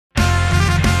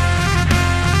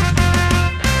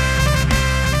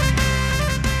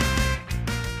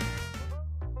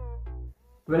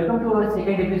Welcome to our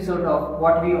second episode of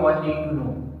What We All Need to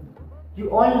Know.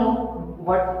 You all know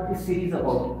what this series is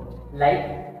about.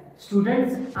 Like,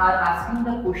 students are asking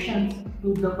the questions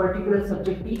to the particular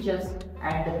subject teachers,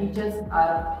 and the teachers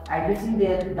are addressing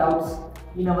their doubts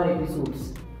in our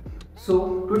episodes.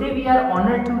 So today we are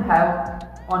honored to have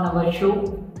on our show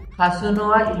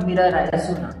Khasanova Ilmira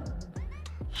Raisovna.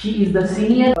 She is the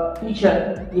senior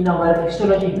teacher in our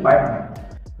Histology department.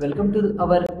 Welcome to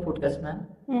our podcast, ma'am.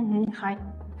 Hi.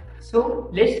 So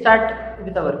let's start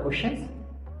with our questions.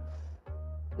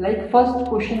 Like, first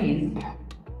question is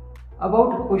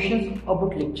about questions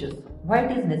about lectures. Why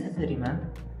it is necessary,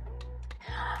 ma'am?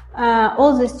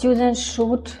 All the students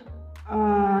should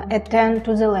attend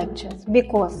to the lectures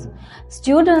because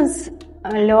students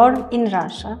learn in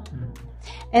Russia,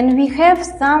 and we have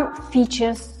some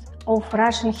features of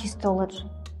Russian histology.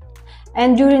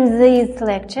 And during these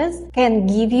lectures can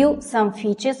give you some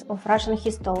features of Russian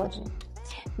histology.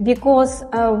 Because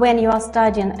when you are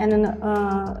studying and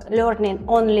learning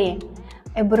only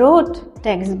abroad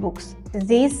textbooks,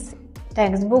 this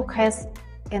textbook has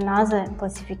another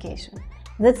classification.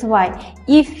 That's why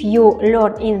if you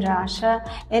learn in Russia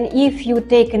and if you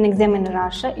take an exam in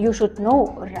Russia, you should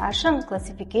know Russian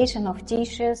classification of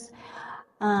tissues,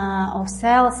 of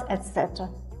cells, etc.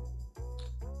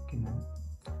 Okay, ma'am.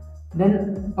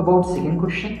 Then about second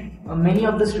question, many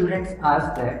of the students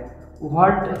ask that we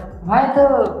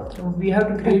have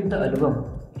to create the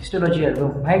album, histology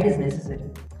album. Why it is necessary?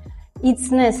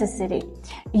 It's necessary.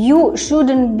 You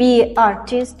shouldn't be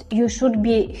artist, you should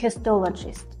be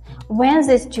histologist. When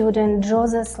the student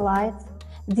draws the slides,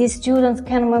 the students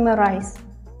can memorize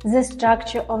the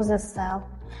structure of the cell,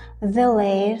 the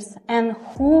layers, and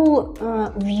whole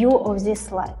view of this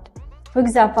slide. For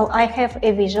example, I have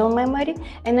a visual memory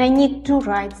and I need to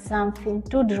write something,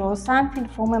 to draw something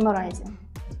for memorizing.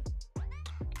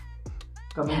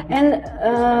 And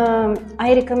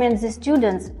I recommend the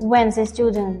students, when the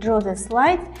student draw the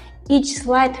slide, each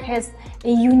slide has a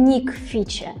unique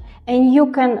feature and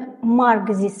you can mark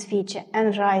this feature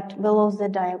and write below the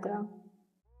diagram.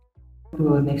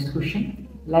 To our next question,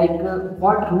 like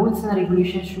what rules and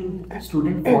regulations should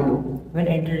student follow when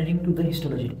entering to the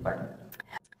histology department?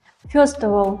 First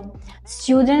of all,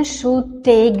 students should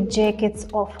take jackets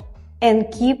off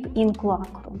and keep in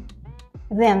classroom.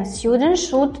 Then students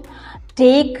should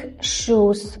take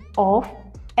shoes off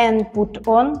and put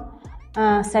on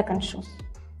second shoes.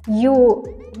 You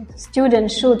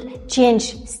students should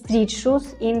change street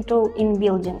shoes into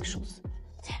in-building shoes.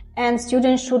 And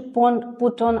students should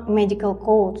put on medical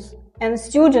coats. And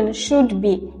students should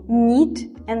be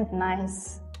neat and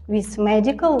nice with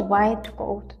medical white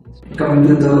coat. Coming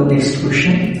to the next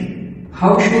question,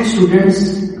 how should students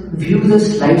view the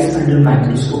slides under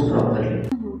microscope properly?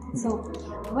 So,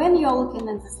 when you are looking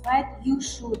at the slide, you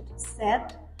should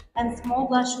set and small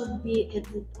glass should be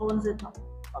on the top,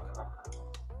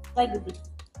 like this.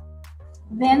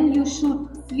 Then you should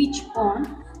switch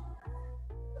on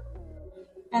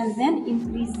and then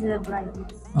increase the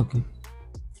brightness. Okay.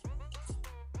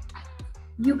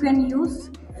 You can use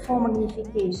for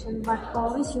magnification, but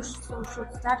always you should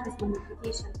start with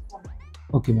magnification 4.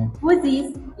 Okay, ma'am. For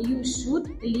this, you should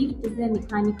lift the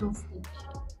mechanical stage.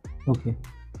 Okay.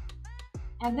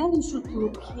 And then you should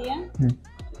look here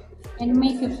and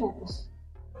make a focus.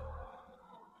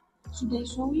 Should I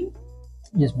show you?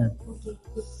 Yes, ma'am. Okay,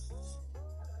 good.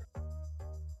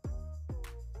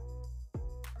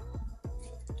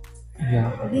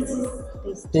 Yeah.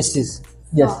 This is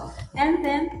Yes. So, and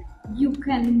then you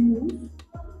can move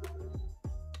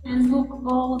and look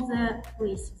all the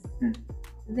places.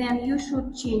 Then you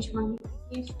should change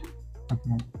magnification.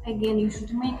 Okay. Again, you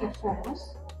should make a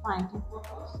focus, find a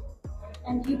focus,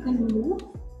 and you can move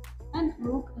and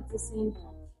look at the same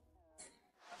time.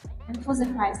 And for the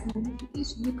highest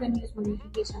magnification, you can use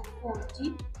magnification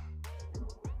 40,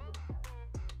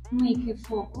 make a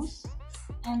focus,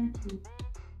 and move.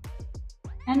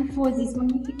 And for this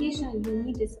magnification, you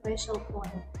need a special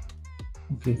product.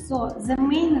 Okay. So the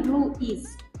main rule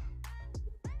is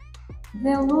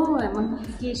the lower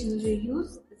magnification you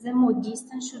use, the more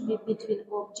distance should be between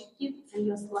objective and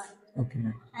your slide. Okay.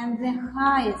 And the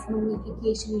highest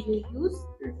magnification you use,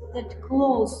 that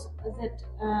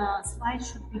slide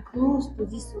should be close to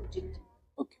this objective.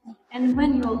 Okay. And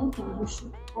when you are looking, you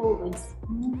should always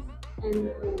move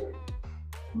and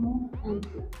move.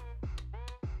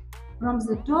 From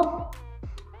the top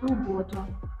to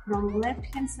bottom, from left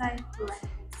hand side to right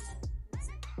hand side.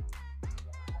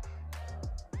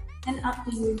 And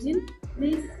after using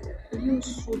this, you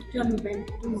should turn back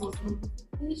to this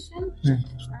magnification,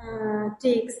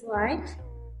 take slide,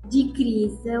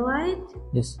 decrease the light,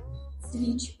 Yes.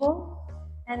 switch off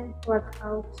and work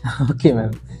out. Okay,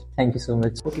 ma'am. Thank you so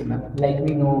much. Okay, ma'am. Like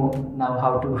we know now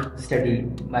how to study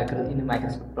in a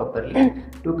microscope properly.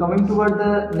 To coming toward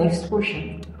the next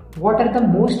question, what are the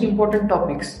most important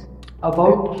topics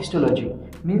about histology?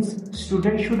 Means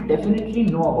students should definitely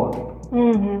know about it.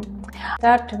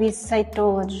 Start with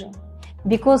cytology,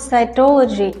 because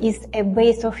cytology is a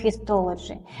base of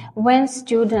histology. When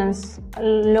students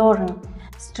learn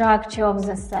structure of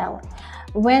the cell,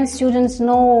 when students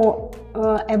know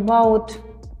about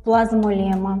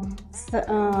plasmolemma,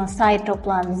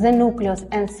 cytoplasm, the nucleus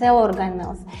and cell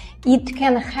organelles, it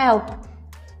can help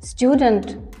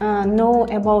student know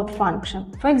about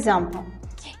function. For example,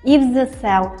 if the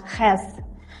cell has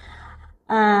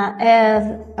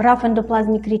a rough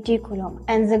endoplasmic reticulum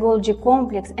and the Golgi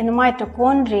complex and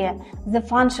mitochondria, the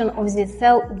function of the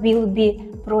cell will be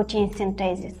protein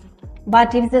synthesis.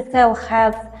 But if the cell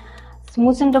has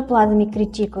smooth endoplasmic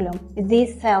reticulum,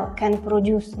 this cell can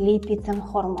produce lipids and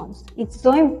hormones. It's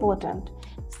so important.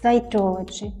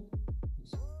 Cytology.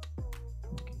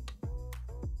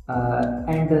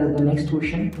 And the next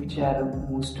question, which are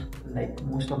most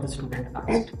of the students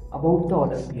asked about the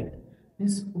Olympiad,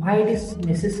 means why it is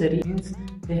necessary? Means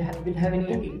they will have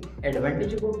any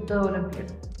advantage about the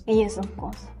Olympiad? Yes, of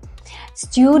course.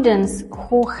 Students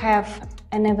who have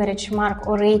an average mark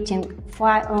or rating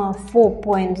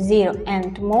 4.0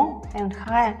 and more and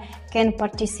higher can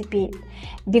participate,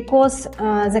 because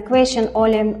the question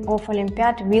of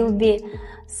Olympiad will be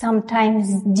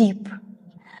sometimes deep,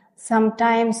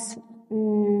 sometimes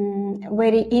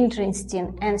very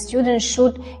interesting, and students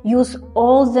should use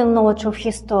all the knowledge of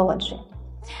histology.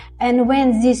 And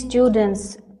when these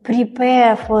students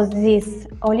prepare for this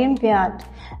Olympiad,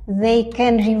 they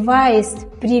can revise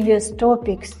previous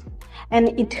topics,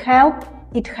 and it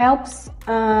helps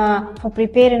for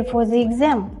preparing for the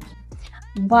exam.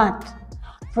 But,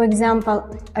 for example,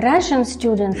 Russian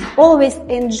students always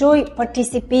enjoy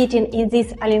participating in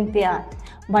this Olympiad.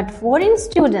 But foreign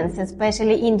students,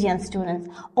 especially Indian students,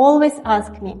 always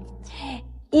ask me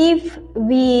if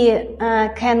we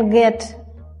can get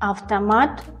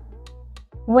aftermath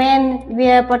when we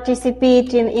are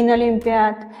participating in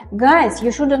Olympiad. Guys,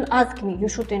 you shouldn't ask me, you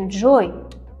should enjoy.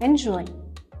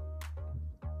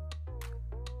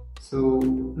 So,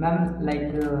 ma'am,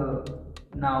 like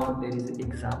now there is an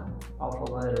exam of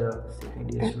our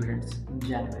second year students in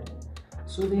January.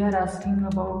 So they are asking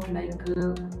about like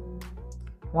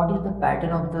what is the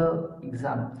pattern of the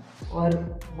exam, or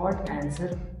what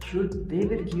answer should they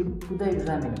will give to the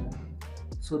examiner,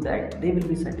 so that they will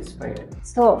be satisfied.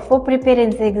 So for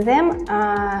preparing the exam,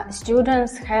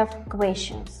 students have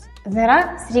questions. There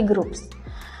are 3 groups.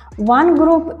 One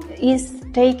group is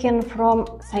taken from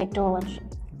cytology.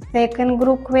 Second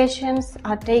group questions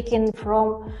are taken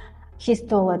from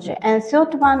histology. And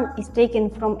third one is taken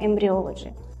from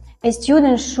embryology. A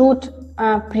student should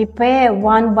prepare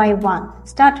one by one.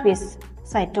 Start with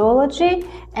cytology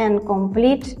and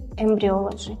complete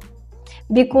embryology.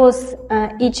 Because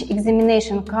each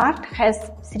examination card has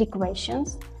 3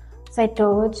 questions: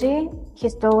 cytology,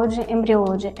 histology,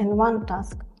 embryology, and 1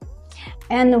 task.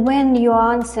 And when you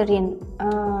are answering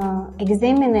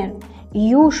examiner,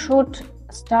 you should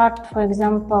start, for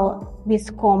example,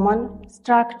 with common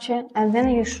structure, and then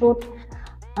you should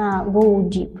go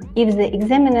deep if the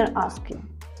examiner asks you.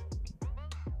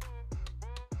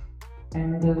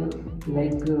 And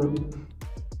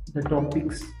the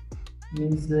topics,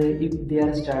 means if they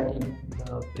are starting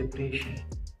the preparation,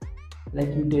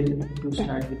 like you tell to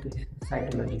start with the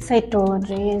cytology.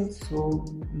 Cytology, yes. So,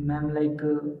 ma'am, like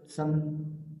some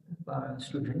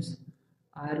students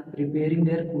are preparing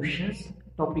their questions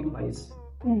topic wise,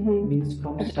 means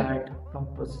from start, from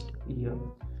first year,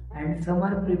 and some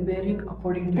are preparing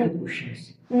according to the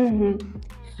questions.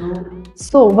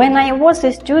 So when I was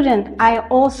a student, I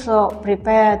also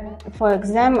prepared for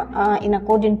exam in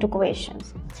according to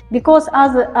questions, because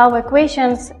our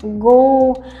questions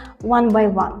go one by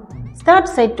one. Start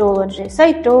cytology,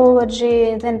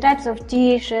 then types of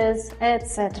tissues,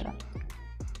 etc.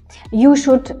 You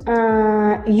should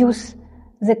use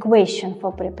the question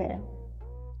for preparing.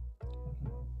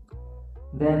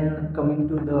 Then coming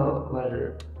to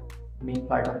our main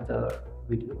part of the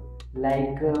video,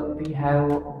 like we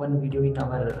have one video in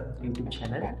our YouTube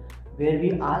channel where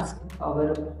we ask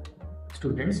our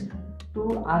students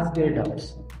to ask their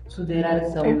doubts. So there are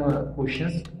some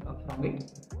questions from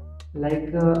it.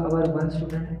 Like our one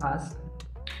student asked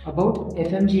about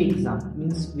FMG exam,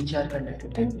 means which are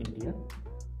conducted in India.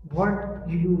 What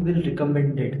you will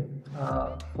recommend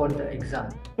for the exam?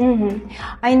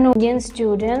 I know Indian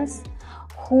students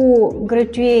who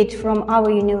graduate from our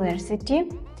university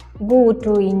go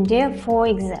to India for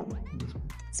exam,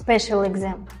 special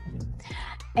exam.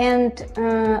 And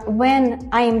when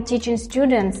I am teaching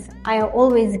students, I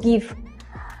always give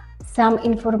some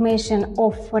information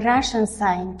of Russian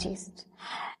scientists,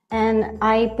 and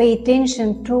I pay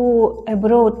attention to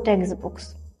abroad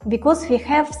textbooks, because we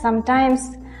have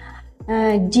sometimes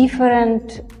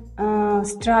different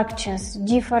structures,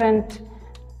 different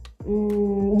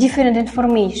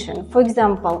information. For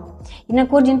example, in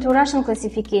according to Russian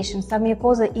classification,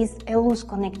 submucosa is a loose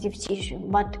connective tissue,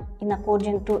 but in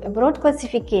according to abroad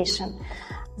classification,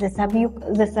 the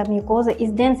submucosa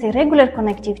is dense irregular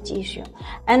connective tissue.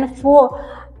 And for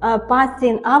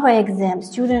passing our exam,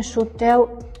 students should tell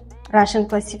Russian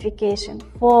classification.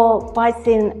 For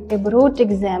passing abroad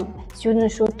exam,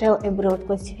 students should tell abroad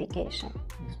classification.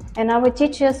 And our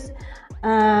teachers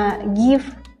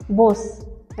give both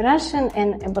Russian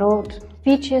and abroad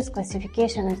features,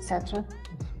 classification, etc.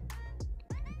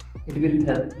 It will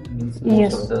help most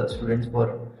Yes. of the students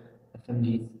for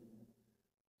FMGs.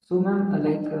 So, ma'am,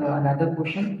 another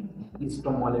question is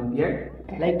from Olympiad.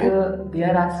 They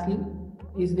are asking,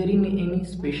 is there any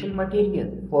special material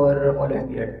for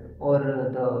Olympiad or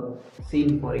the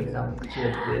same for exam?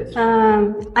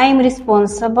 I am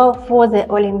responsible for the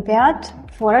Olympiad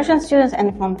for Russian students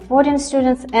and for foreign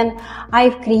students, and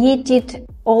I've created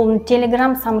on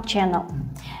Telegram some channel,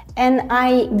 and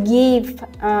I gave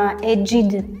a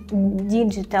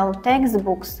digital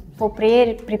textbooks for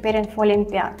preparing for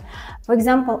Olympiad. For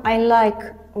example, I like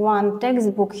one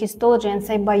textbook, Histology and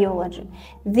Cell Biology.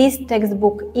 This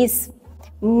textbook is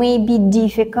maybe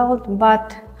difficult,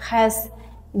 but has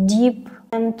deep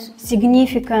and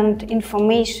significant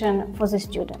information for the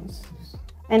students.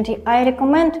 And I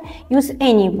recommend use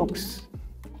any books,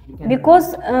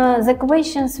 because the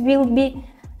questions will be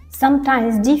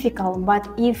sometimes difficult, but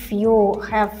if you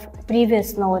have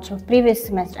previous knowledge of previous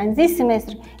semester and this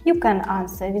semester, you can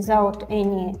answer without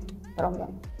any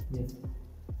problem. Yes.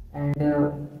 And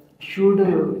should,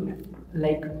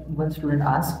 one student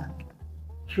asked,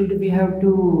 should we have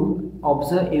to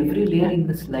observe every layer in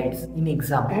the slides in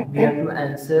exam? We have to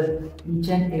answer each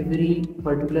and every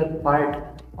particular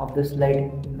part of the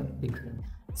slide in the exam.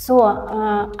 So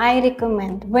I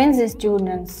recommend, when the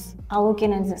students are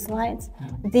looking at the slides,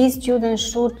 these students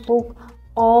should look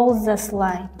all the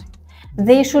slides.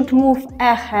 They should move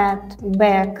ahead,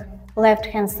 back, left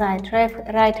hand side,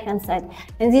 right hand side,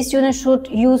 and these students should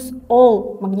use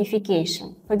all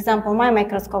magnification. For example, my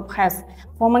microscope has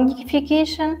 4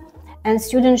 magnification, and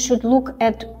students should look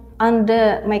at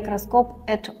under microscope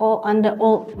under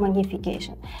all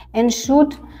magnification, and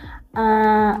should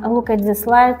look at the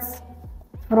slides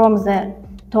from the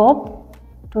top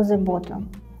to the bottom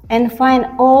and find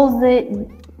all the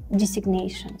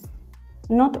designations,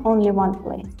 not only one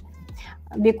place,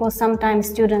 because sometimes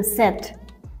students set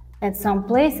at some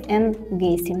place and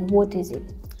guessing what is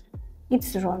it.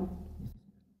 It's wrong.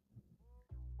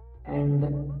 And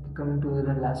coming to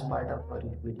the last part of our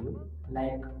video,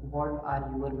 what are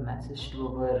your message to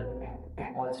our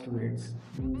all students,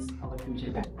 means our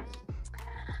future members?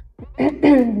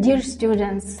 Dear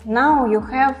students, now you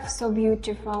have so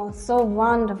beautiful, so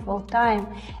wonderful time.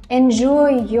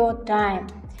 Enjoy your time,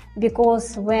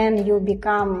 because when you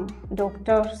become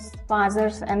doctors,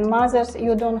 fathers and mothers,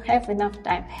 you don't have enough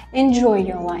time. Enjoy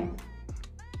your life.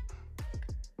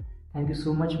 Thank you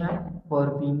so much, ma'am,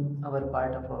 for being our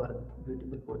part of our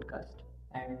beautiful podcast,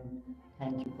 and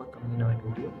thank you for coming in our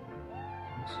video.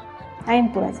 I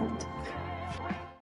am pleasant.